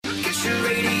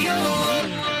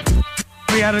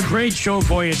We had a great show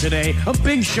for you today. A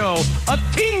big show. A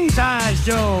king-size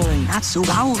show. Not so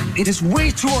loud. It is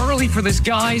way too early for this,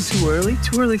 guys. Too early?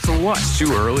 Too early for what? It's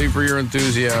too early for your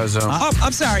enthusiasm.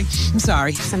 I'm sorry.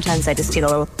 Sometimes I just feel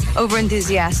a little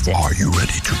over-enthusiastic. Are you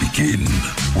ready to begin?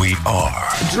 We are.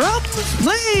 Drop the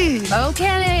plane.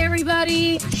 Okay,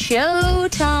 everybody.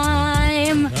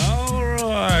 Showtime. All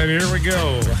right, here we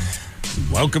go.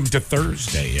 Welcome to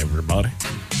Thursday, everybody.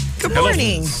 Good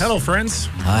morning. Hello, friends.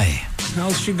 Hi.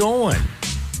 How's she going?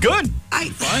 Good.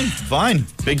 Fine.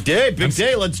 Big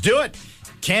day. Let's do it.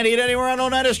 Can't eat anywhere on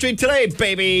Oneida Street today,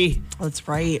 baby. That's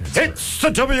right. It's the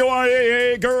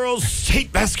WIAA Girls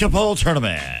State Basketball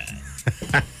Tournament.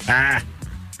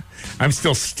 I'm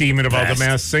still steaming about the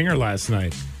Masked Singer last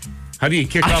night. How do you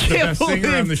kick off the best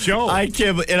singer on the show? I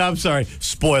can't, and I'm sorry,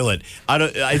 spoil it.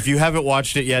 If you haven't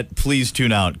watched it yet, please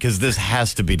tune out, because this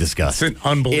has to be discussed. It's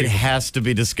unbelievable. It has to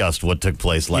be discussed what took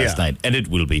place last night, and it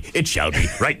will be. It shall be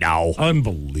right now.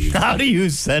 Unbelievable. How do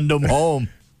you send them home?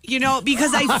 You know,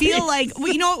 because I feel like,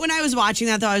 when I was watching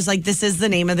that, though, I was like, this is the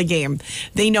name of the game.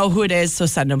 They know who it is, so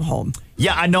send them home.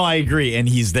 Yeah, I know, I agree. And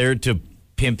he's there to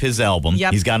pimp his album.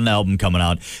 Yep. He's got an album coming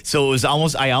out. So it was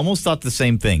I almost thought the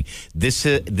same thing. This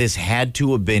had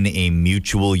to have been a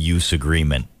mutual use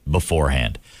agreement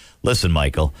beforehand. Listen,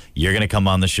 Michael, you're going to come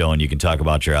on the show and you can talk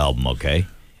about your album, okay?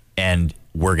 And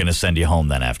we're going to send you home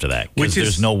then after that. Because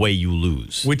there's no way you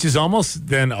lose. Which is almost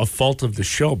then a fault of the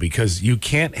show, because you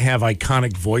can't have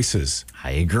iconic voices.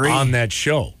 I agree. On that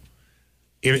show,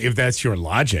 if that's your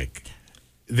logic.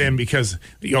 Then because,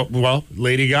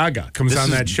 Lady Gaga comes on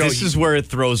that show. This is where it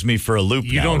throws me for a loop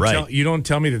you don't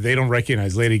tell me that they don't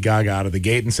recognize Lady Gaga out of the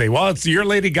gate and say, well, it's your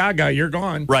Lady Gaga, you're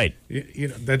gone. Right.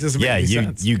 That doesn't make any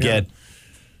sense. You get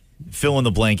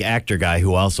fill-in-the-blank actor guy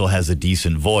who also has a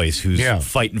decent voice, who's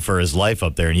fighting for his life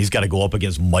up there, and he's got to go up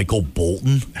against Michael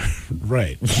Bolton.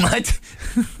 Right. What?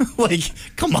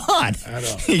 Come on. I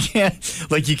know.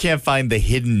 You can't find the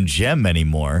hidden gem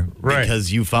anymore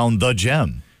because you found the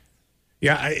gem.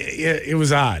 Yeah, it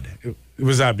was odd. It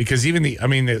was odd because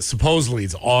supposedly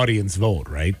it's audience vote,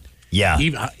 right? Yeah.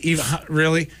 Even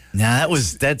really? Nah,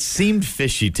 that seemed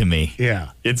fishy to me. Yeah.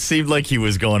 It seemed like he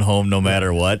was going home no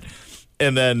matter what.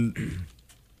 And then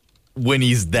when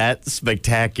he's that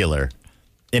spectacular,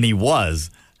 and he was,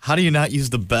 how do you not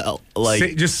use the bell?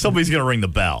 Somebody's going to ring the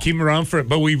bell. Keep him around for it,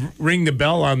 but we ring the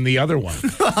bell on the other one.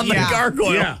 On the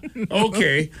gargoyle. Yeah.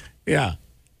 Okay. Yeah.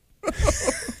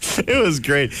 It was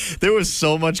great. There was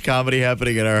so much comedy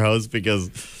happening in our house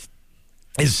because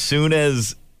as soon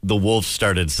as the wolf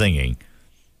started singing,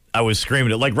 I was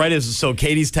screaming it. So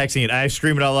Katie's texting it. I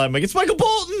scream it out loud. I'm like, it's Michael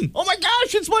Bolton. Oh my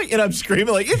gosh, it's Mike. And I'm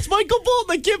screaming like, it's Michael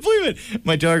Bolton. I can't believe it.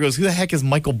 My daughter goes, who the heck is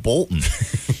Michael Bolton?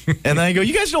 And then I go,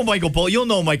 you guys know Michael Bolton. You'll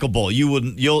know Michael Bolton.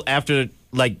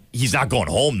 He's not going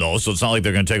home though, so it's not like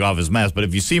they're going to take off his mask. But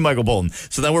if you see Michael Bolton,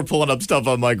 so then we're pulling up stuff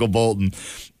on Michael Bolton.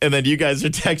 And then you guys are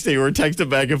texting. We're texting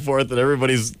back and forth, and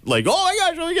everybody's like,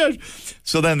 oh my gosh.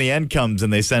 So then the end comes,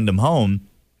 and they send him home.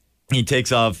 He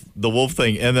takes off the wolf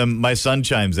thing, and then my son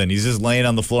chimes in. He's just laying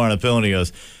on the floor on a pillow, and he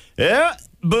goes, yeah,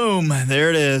 boom, there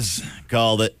it is.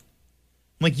 Called it.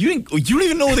 I'm like, you don't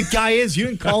even know who the guy is. You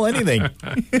didn't call anything.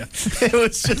 It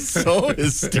was just so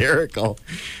hysterical.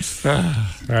 All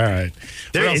right.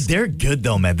 They're good,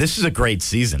 though, man. This is a great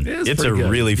season. It's a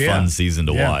really fun season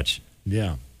to watch.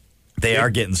 Yeah. They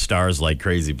are getting stars like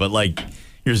crazy, but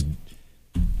here's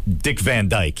Dick Van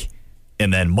Dyke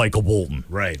and then Michael Bolton.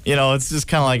 Right. It's just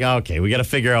kind of like, okay, we got to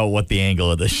figure out what the angle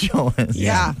of the show is.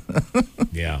 Yeah.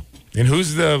 Yeah. And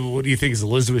what do you think is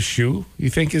Elizabeth Shue?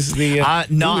 You think is the...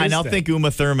 no, I now think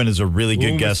Uma Thurman is a really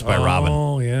good guess by Robin.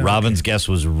 Oh, yeah. Robin's guess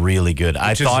was really good.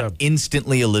 I thought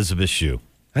instantly Elizabeth Shue.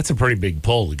 That's a pretty big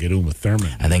pull to get Uma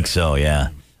Thurman. I think so, yeah.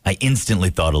 I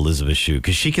instantly thought Elizabeth Shue,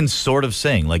 because she can sort of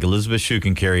sing. Like, Elizabeth Shue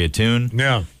can carry a tune.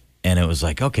 Yeah. And it was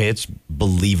like, okay, it's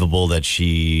believable that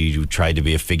she tried to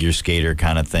be a figure skater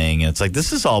kind of thing. And it's like,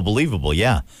 this is all believable,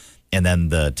 yeah. And then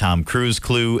the Tom Cruise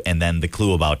clue, and then the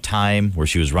clue about time, where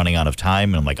she was running out of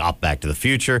time. And I'm like, Back to the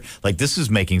Future. Like, this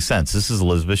is making sense. This is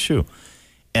Elizabeth Shue.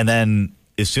 And then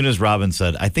as soon as Robin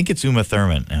said, I think it's Uma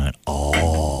Thurman, and I went,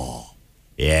 oh,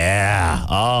 yeah.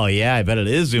 Oh, yeah, I bet it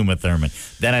is Uma Thurman.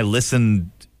 Then I listened.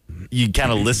 You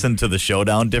kind of listen to the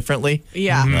showdown differently.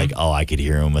 Yeah. Like, I could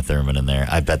hear Uma Thurman in there.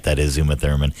 I bet that is Uma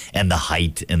Thurman. And the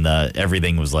height and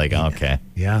everything was like, okay.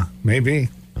 Yeah, maybe.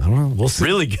 I don't know. We'll see.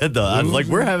 Really good, though.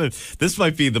 This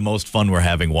might be the most fun we're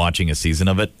having watching a season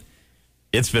of it.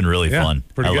 It's been really fun.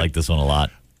 I like this one a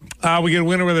lot. We get a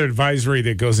winter weather advisory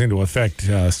that goes into effect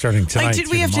starting tonight. Did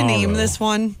we have to name this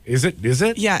one? Is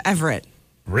it? Yeah, Everett.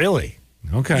 Really?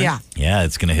 Okay. Yeah. Yeah,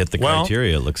 it's going to hit the Well,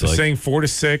 criteria, it looks they're like. saying 4 to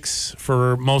 6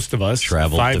 for most of us.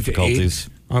 Travel 5 difficulties.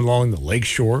 to 8 along the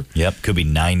lakeshore. Yep, could be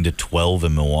 9 to 12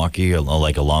 in Milwaukee,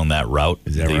 like along that route.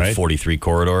 Is that the right? 43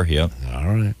 corridor, yep.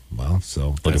 All right. Well,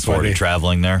 so Looking forward to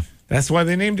traveling there. That's why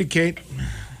they named it Kate.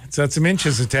 It's got some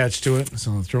inches attached to it,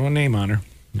 so I'll throw a name on her.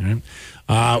 All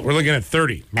right. We're looking at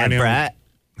 30 right now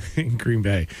in Green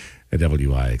Bay at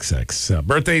WIXX.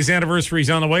 Birthdays, anniversaries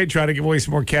on the way. Try to give away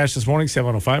some more cash this morning.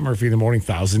 7:05 Murphy in the morning,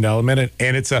 $1,000 minute,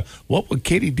 and it's a What Would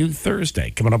Katie Do Thursday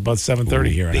coming up about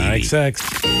 7:30 here on IXX.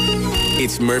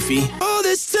 It's Murphy. All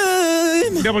this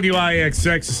time.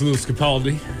 WIXX is Louis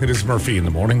Capaldi. It is Murphy in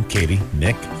the morning. Katie,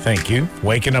 Nick, thank you.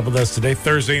 Waking up with us today,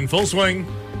 Thursday in full swing.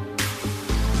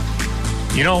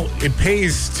 You know, it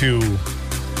pays to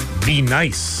be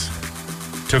nice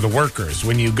to the workers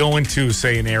when you go into,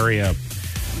 say, an area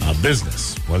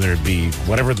business, whether it be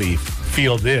whatever the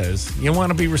field is. You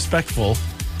want to be respectful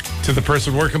to the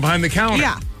person working behind the counter.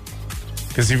 Yeah.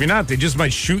 Because if you're not, they just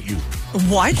might shoot you.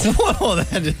 What? Whoa,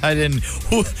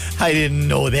 I didn't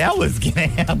know that was going to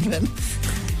happen.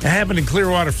 It happened in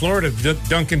Clearwater, Florida,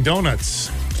 Dunkin' Donuts.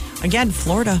 Again,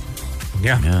 Florida.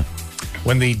 Yeah.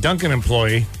 When the Dunkin'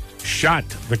 employee shot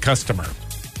the customer.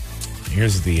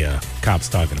 Here's the cops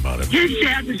talking about it. His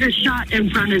dad was just shot in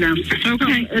front of them.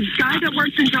 Okay. A guy that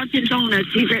works in Dunkin' Donuts,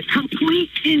 he's a complete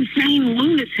insane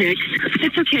lunatic.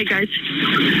 It's okay, guys.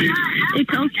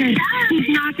 It's okay. He's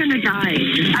not going to die.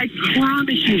 I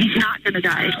promise you, he's not going to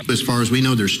die. As far as we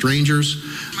know, they're strangers.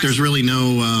 There's really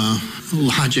no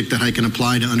logic that I can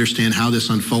apply to understand how this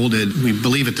unfolded. We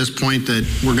believe at this point that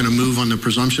we're going to move on the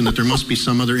presumption that there must be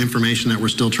some other information that we're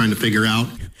still trying to figure out.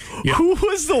 Yeah. Who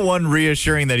was the one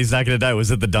reassuring that he's not going to die? Was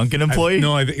it the Dunkin' employee?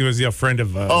 No, I think it was a friend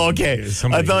of. Oh, okay.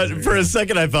 I thought for a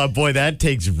second, I thought, boy, that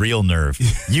takes real nerve.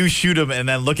 You shoot him and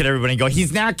then look at everybody and go,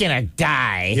 he's not going to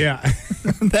die. Yeah.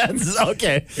 That's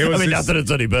okay. Not that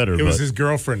it's any better. It was his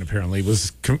girlfriend, apparently.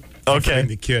 Was okay.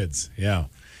 The kids. Yeah.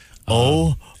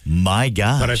 Oh, my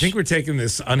gosh. But I think we're taking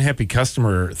this unhappy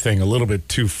customer thing a little bit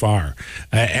too far.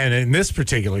 And in this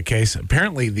particular case,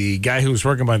 apparently the guy who was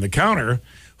working behind the counter,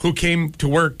 who came to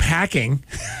work packing.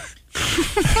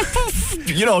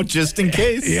 Just in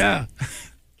case. Yeah. In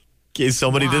case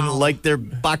somebody didn't like their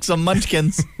box of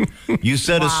munchkins. You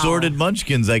said assorted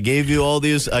munchkins. I gave you all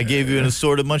these. I gave you an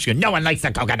assorted munchkin. No one likes the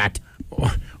coconut.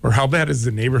 Or how bad is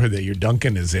the neighborhood that your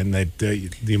Dunkin' is in that the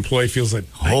employee feels like,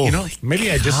 maybe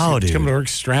I just come to work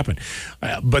strapping.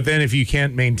 But then if you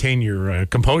can't maintain your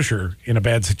composure in a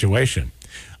bad situation,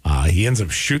 he ends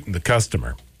up shooting the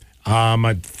customer.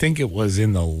 I think it was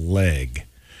in the leg.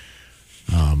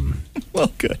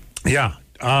 Well, good. Yeah.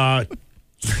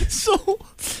 So,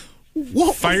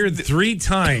 fired 3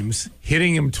 times,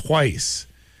 hitting him twice.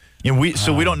 And we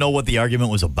don't know what the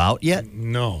argument was about yet?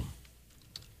 No.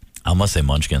 I must say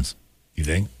munchkins. You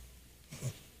think?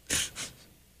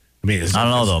 I mean, I don't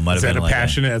know, though. Might is have that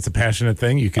been that's a passionate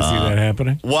thing? You can see that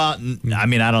happening? Well, I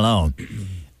mean, I don't know.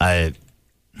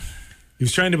 He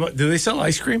was trying to... Do they sell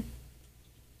ice cream?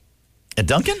 At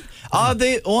Dunkin'? I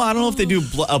don't know if they do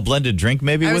a blended drink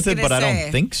maybe with it, but I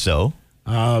don't think so.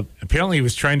 Apparently, he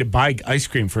was trying to buy ice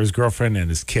cream for his girlfriend and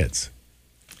his kids.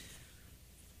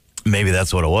 Maybe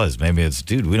that's what it was. Maybe it's,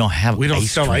 dude, we don't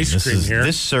sell ice cream here.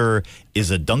 This, sir,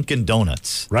 is a Dunkin'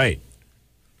 Donuts. Right.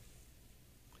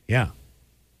 Yeah.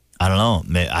 I don't know.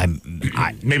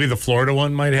 Maybe the Florida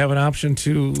one might have an option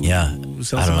to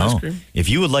sell some ice cream. If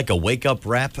you would like a wake-up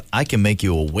wrap, I can make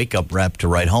you a wake-up wrap to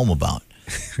write home about.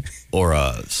 Or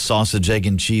a sausage, egg,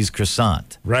 and cheese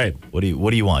croissant. Right. What do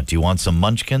you want? Do you want some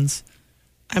munchkins?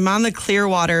 I'm on the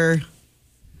Clearwater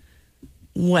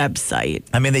website.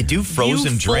 I mean, they do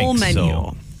frozen drinks. Full menu.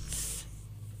 So.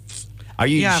 Are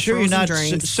you sure you're not,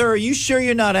 sir? Are you sure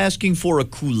you're not asking for a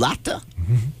culotta?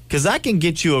 Because I can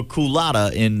get you a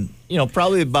culotta in,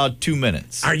 probably about 2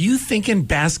 minutes. Are you thinking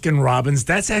Baskin Robbins?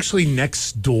 That's actually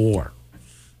next door.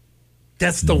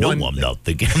 That's the one. No, I'm not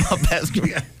thinking about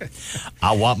Baskin.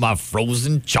 I want my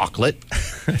frozen chocolate.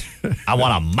 I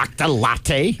want a matcha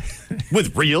latte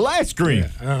with real ice cream.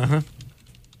 Yeah,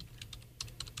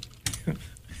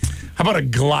 How about a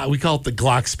Glock? We call it the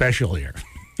Glock special here.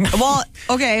 Well,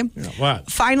 okay.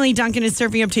 What? Finally, Dunkin' is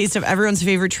serving up taste of everyone's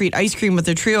favorite treat, ice cream, with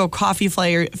a trio of coffee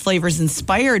flavors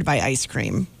inspired by ice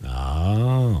cream.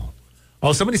 Oh,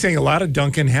 somebody's saying a lot of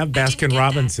Dunkin' have Baskin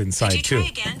Robbins inside too.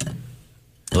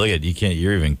 Look at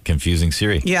you're even confusing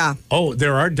Siri. Yeah. Oh,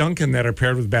 there are Dunkin' that are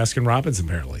paired with Baskin Robbins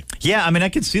apparently. Yeah, I mean, I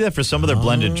could see that for some of their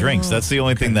blended drinks. That's the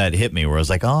only thing that hit me where I was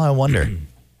like, I wonder.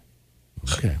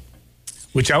 Okay.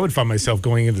 Which I would find myself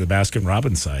going into the Baskin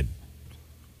Robbins side.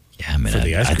 Yeah, I mean,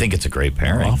 I think it's a great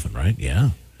pairing. More often, right?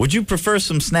 Yeah. Would you prefer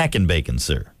some snack and bacon,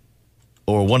 sir?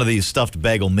 or one of these stuffed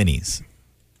bagel minis.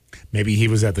 Maybe he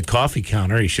was at the coffee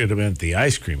counter. He should have been at the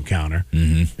ice cream counter.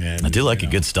 Mm-hmm. And, I do like a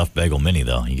good stuffed bagel mini,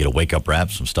 though. You get a wake-up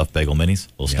wrap, some stuffed bagel minis,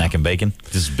 a little snack and bacon.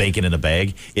 Just bacon in a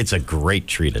bag. It's a great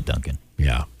treat at Dunkin'.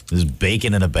 Yeah. This is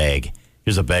bacon in a bag.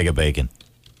 Here's a bag of bacon.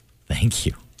 Thank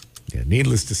you. Yeah,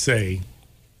 needless to say,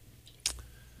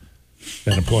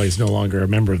 that employee is no longer a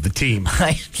member of the team.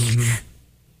 I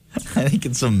think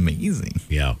it's amazing.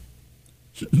 Yeah.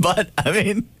 But, I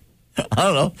mean, I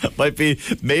don't know. Might be,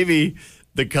 maybe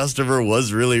the customer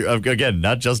was really, again,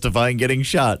 not justifying getting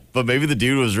shot, but maybe the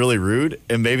dude was really rude,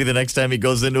 and maybe the next time he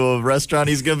goes into a restaurant,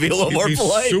 he's going to be a little more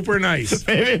polite. Super nice.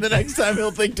 Maybe the next time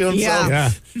he'll think to himself.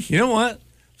 Yeah. You know what?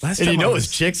 And you know his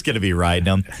chick's going to be riding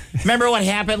him. Remember what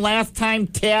happened last time,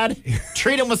 Ted?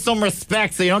 Treat him with some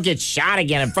respect so you don't get shot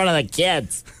again in front of the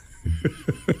kids.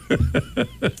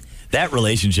 That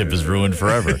relationship is ruined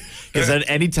forever. Because at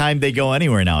any time they go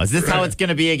anywhere now. Is this How it's going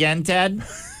to be again, Ted?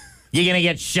 You going to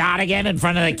get shot again in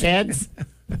front of the kids?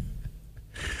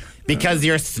 Because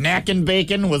your snack and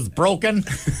bacon was broken?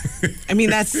 I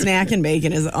mean, that snack and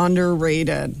bacon is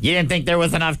underrated. You didn't think there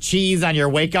was enough cheese on your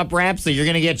wake-up wrap, so you're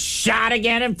going to get shot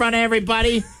again in front of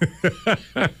everybody?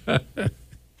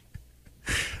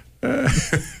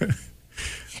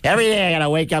 Every day I got to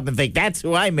wake up and think, that's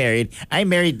who I married. I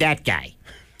married that guy.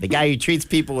 The guy who treats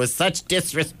people with such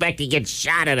disrespect he gets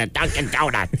shot at a Dunkin'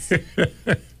 Donuts.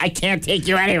 I can't take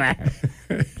you anywhere.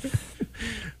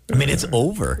 I mean, it's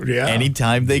over. Yeah.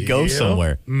 Anytime they go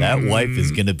somewhere, that wife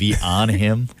is going to be on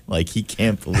him like he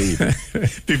can't believe.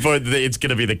 Before it's going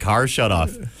to be the car shut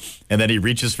off. And then he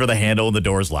reaches for the handle and the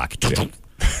door's locked. Yeah.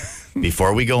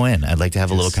 Before we go in, I'd like to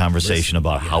have a little conversation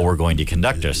about how we're going to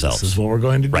conduct ourselves. This is what we're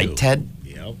going to do. Right, Ted?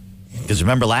 Yep. Because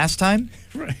remember last time?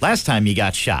 Right. Last time you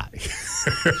got shot.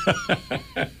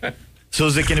 So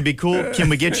is it going to be cool? Can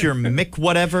we get your Mick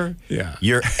whatever? Yeah.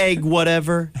 Your egg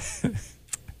whatever?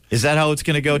 Is that how it's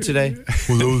going to go today?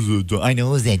 I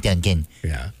know that, Duncan.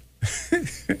 Yeah.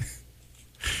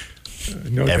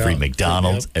 Every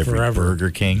McDonald's, every forever.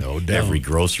 Burger King, every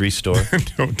grocery store.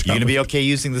 You going to be okay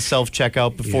using the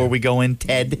self-checkout before we go in,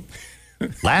 Ted?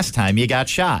 Last time you got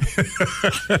shot.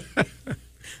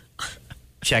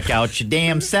 Check out your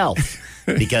damn self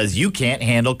because you can't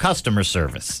handle customer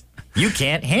service. You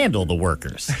can't handle the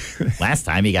workers. Last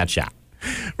time you got shot.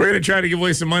 We're going to try to give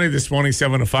away some money this morning,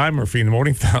 7 to 5, Murphy in the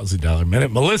Morning, $1,000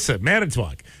 minute. Melissa,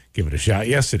 Manitowoc, give it a shot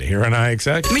yesterday here on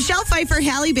IXX. Michelle Pfeiffer,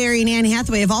 Halle Berry, and Anne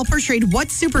Hathaway have all portrayed what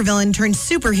supervillain turned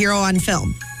superhero on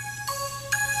film?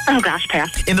 Oh, gosh,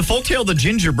 pass. In the folktale The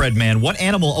Gingerbread Man, what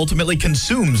animal ultimately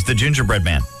consumes the gingerbread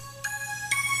man?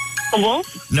 A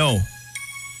wolf? No.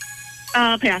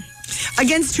 Pass.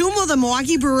 Against whom will the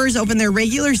Milwaukee Brewers open their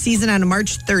regular season on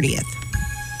March 30th?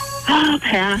 Oh,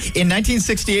 pass. In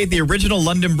 1968, the original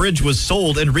London Bridge was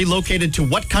sold and relocated to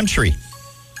what country?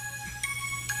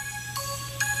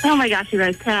 Oh, my gosh, you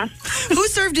guys, pass. Who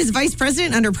served as vice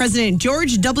president under President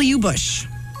George W. Bush?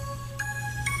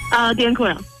 Dan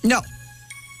Quayle. No.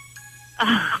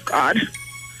 Oh, God.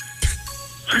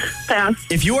 Pass.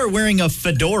 If you are wearing a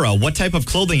fedora, what type of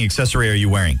clothing accessory are you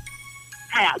wearing?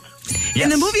 Pass. Yes. In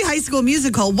the movie High School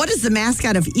Musical, what is the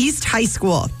mascot of East High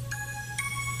School?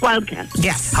 Wildcat.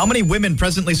 Yes. How many women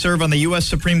presently serve on the U.S.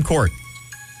 Supreme Court?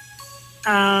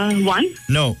 1.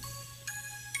 No.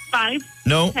 5.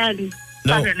 No. 10.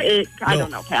 No. 7, 8. I No.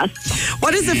 don't know, pass.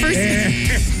 What is the first...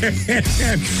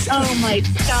 Oh, my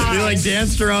God. You like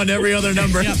danced around every other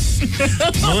number.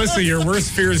 Melissa, your worst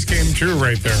fears came true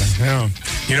right there. Yeah.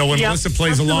 You know, when Yep, Melissa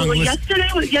plays a long absolutely.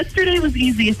 list. Yesterday was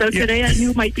easy, so today I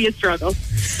knew might be a struggle.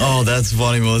 Oh, that's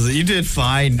funny, Melissa. You did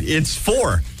fine. It's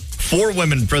 4. 4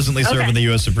 women presently serve in the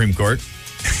U.S. Supreme Court.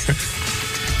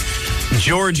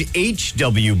 George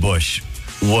H.W. Bush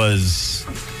was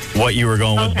what you were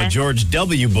going with, but George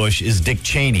W. Bush is Dick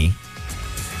Cheney.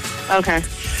 Okay.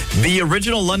 The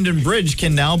original London Bridge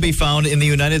can now be found in the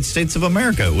United States of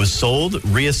America. It was sold,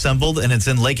 reassembled, and it's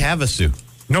in Lake Havasu.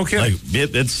 No kidding.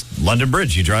 It's London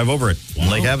Bridge. You drive over it in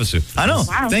Lake Havasu. I know.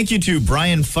 Wow. Thank you to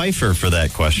Brian Pfeiffer for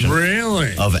that question.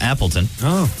 Really? Of Appleton.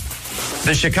 Oh.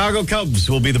 The Chicago Cubs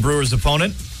will be the Brewers'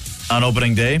 opponent on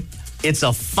opening day. It's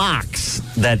a fox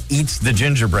that eats the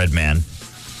gingerbread man.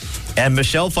 And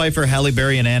Michelle Pfeiffer, Halle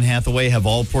Berry, and Anne Hathaway have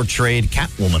all portrayed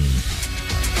Catwoman.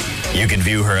 You can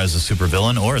view her as a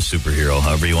supervillain or a superhero,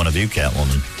 however you want to view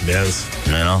Catwoman. Yes.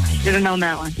 You know? Should have known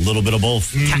that one. A little bit of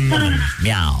both. Catwoman.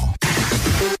 Meow.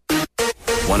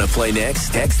 Want to play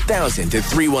next? Text 1000 to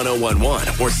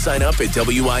 31011 or sign up at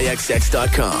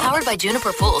WIXX.com. Powered by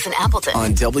Juniper Pools in Appleton.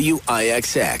 On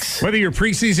WIXX. Whether you're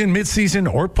preseason,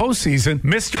 midseason, or postseason,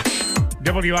 Mr.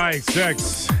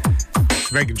 WIXX.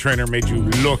 Megan Trainor made you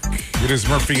look. It is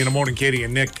Murphy in the morning, Katie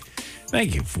and Nick.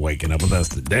 Thank you for waking up with us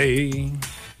today.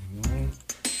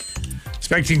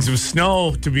 Expecting some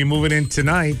snow to be moving in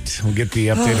tonight. We'll get the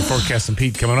updated forecast from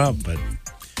Pete coming up, but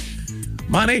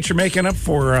Mother Nature making up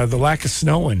for the lack of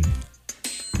snow in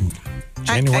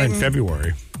January and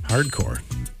February. Hardcore.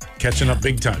 Catching up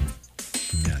big time.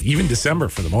 Yeah, even December,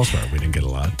 for the most part, we didn't get a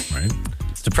lot, right?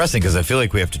 It's depressing because I feel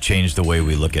like we have to change the way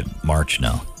we look at March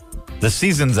now. The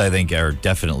seasons, I think, are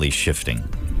definitely shifting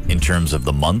in terms of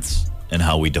the months and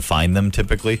how we define them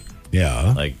typically.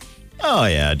 Yeah. Like, oh,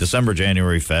 yeah, December,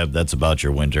 January, Feb, that's about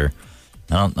your winter.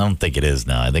 I don't think it is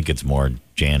now. I think it's more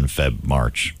Jan, Feb,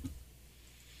 March.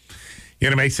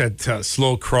 It makes that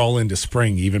slow crawl into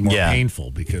spring even more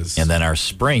painful because... And then our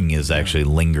spring is actually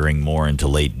lingering more into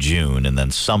late June, and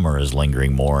then summer is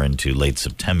lingering more into late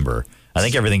September. I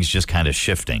think everything's just kind of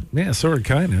shifting. Yeah, sort of,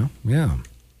 kind of, yeah.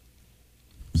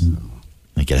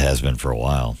 I think it has been for a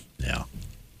while. Yeah.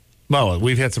 Well,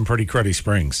 we've had some pretty cruddy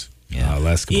springs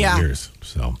last couple of years,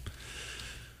 so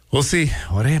we'll see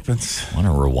what happens. I want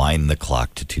to rewind the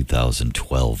clock to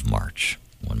 2012 March.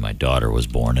 When my daughter was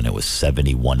born, and it was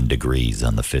 71 degrees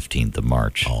on the 15th of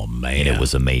March. Oh, man. And it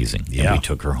was amazing. Yeah. And we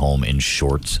took her home in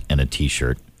shorts and a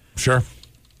T-shirt. Sure.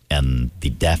 And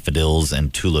the daffodils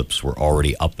and tulips were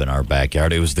already up in our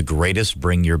backyard. It was the greatest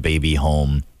bring your baby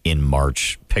home in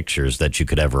March pictures that you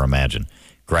could ever imagine.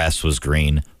 Grass was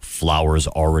green, flowers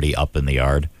already up in the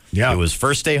yard. Yeah. It was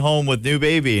first day home with new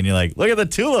baby, and you're like, look at the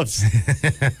tulips.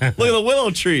 Look at the willow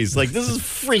trees. Like, this is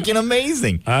freaking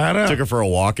amazing. I know. Took her for a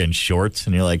walk in shorts,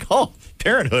 and you're like, oh,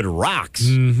 parenthood rocks.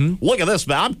 Mm-hmm. Look at this,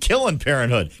 man. I'm killing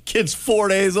parenthood. Kid's 4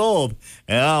 days old,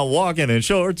 and I'm walking in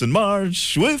shorts in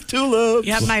March with tulips.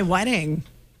 Yeah, my wedding.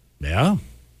 Yeah.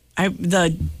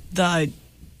 The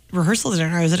rehearsal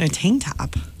dinner, I was in a tank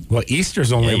top. Well,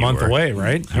 Easter's only a month away,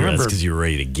 right? I remember because you were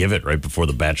ready to give it right before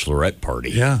the bachelorette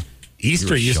party. Yeah.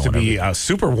 Easter used to be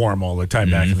super warm all the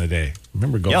time back in the day. I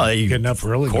remember getting up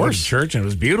early, going to church, and it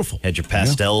was beautiful. Had your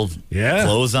pastel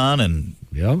clothes on, and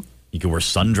you could wear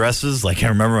sundresses. Like I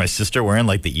remember my sister wearing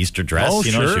like the Easter dress. Oh,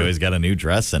 she always got a new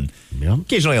dress, and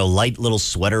occasionally a light little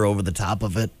sweater over the top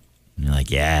of it. And you're like,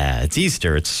 yeah, it's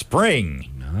Easter, it's spring.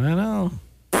 I know.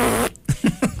 I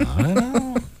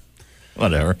know.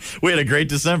 Whatever. We had a great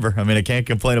December. I mean, I can't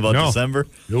complain about December.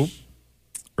 Nope.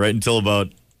 Right until about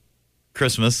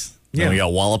Christmas. Then we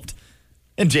got walloped.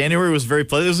 And January was very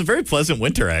pleasant. It was a very pleasant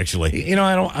winter, actually. You know,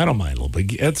 I don't mind a little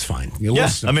bit. It's fine. I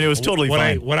mean, it was totally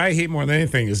fine. What I hate more than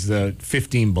anything is the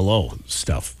 15 below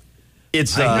stuff. I hate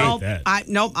that.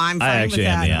 I'm fine with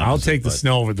that. I'll take the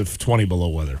snow over the 20 below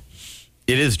weather.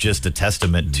 It is just a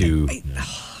testament to.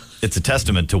 It's a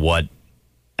testament to what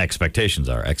expectations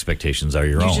are. Expectations are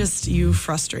your own. You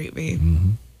frustrate me.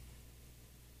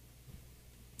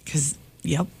 Because,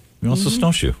 You also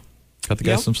snowshoe. Cut the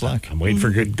guy some slack. I'm waiting for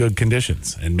good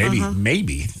conditions. And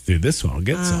maybe through this one, I'll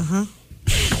get some.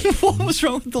 What was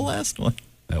wrong with the last one?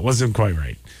 That wasn't quite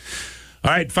right. All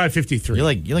right,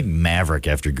 5:53. You're like Maverick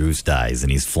after Goose dies,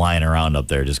 and he's flying around up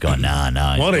there just going, nah.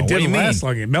 Well, it didn't last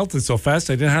long. It melted so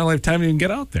fast, I didn't hardly have time to even get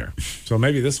out there. So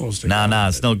maybe this one will stick. Nah,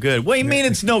 it's no good. What do you mean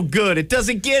it's no good? It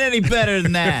doesn't get any better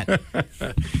than that.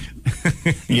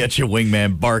 You got your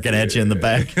wingman barking at you in the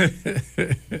back.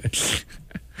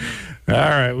 All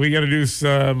right, we got to do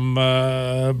some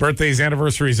birthdays,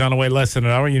 anniversaries on the way, less than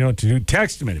an hour. You know what to do.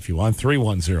 Text them in if you want,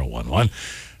 31011.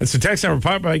 That's the text number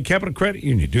powered by Capital Credit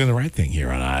Union. Doing the right thing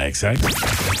here on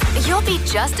IXX. You'll be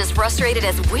just as frustrated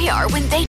as we are when they